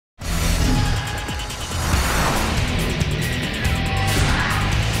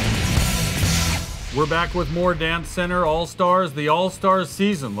We're back with more Dance Center All-Stars, the All-Stars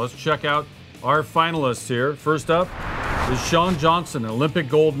season. Let's check out our finalists here. First up is Shawn Johnson, an Olympic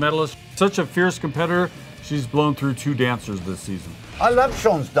gold medalist. Such a fierce competitor, she's blown through 2 dancers this season. I love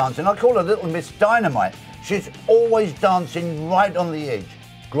Shawn's dancing. I call her Little Miss Dynamite. She's always dancing right on the edge.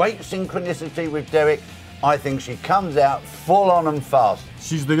 Great synchronicity with Derek. I think she comes out full on and fast.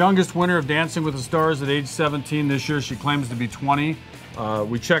 She's the youngest winner of Dancing with the Stars at age 17 this year. She claims to be 20.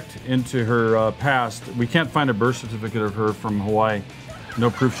 We checked into her past. We can't find a birth certificate of her from Hawaii. No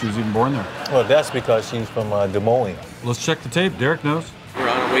proof she was even born there. Well, that's because she's from Des Moines. Let's check the tape. Derek knows. We're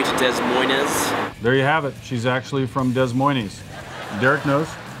on our way to Des Moines. There you have it. She's actually from Des Moines. Derek knows.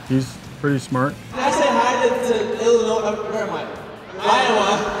 He's pretty smart. I say hi to Illinois. Where am I?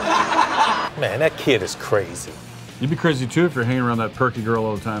 Iowa. Man, that kid is crazy. You'd be crazy too if you're hanging around that perky girl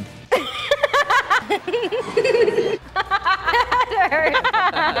all the time.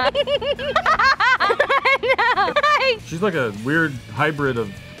 She's like a weird hybrid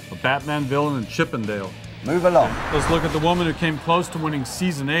of a Batman villain and Chippendale. Move along. Let's look at the woman who came close to winning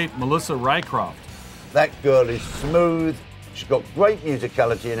season 8, Melissa Rycroft. That girl is smooth. She's got great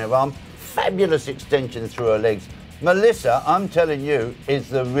musicality in her arm, fabulous extensions through her legs. Melissa, I'm telling you, is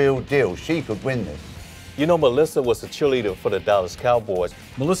the real deal. She could win this. You know, Melissa was a cheerleader for the Dallas Cowboys.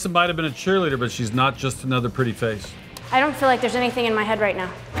 Melissa might have been a cheerleader, but she's not just another pretty face. I don't feel like there's anything in my head right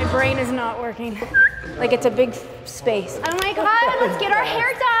now. My brain is not working. Like it's a big space. Oh my God, let's get our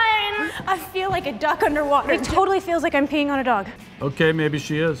hair done. I feel like a duck underwater. It totally feels like I'm peeing on a dog. Okay, maybe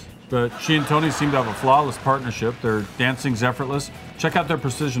she is. But she and Tony seem to have a flawless partnership. Their dancing's effortless. Check out their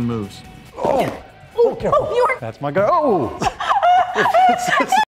precision moves. Oh, you are... That's my girl. Oh!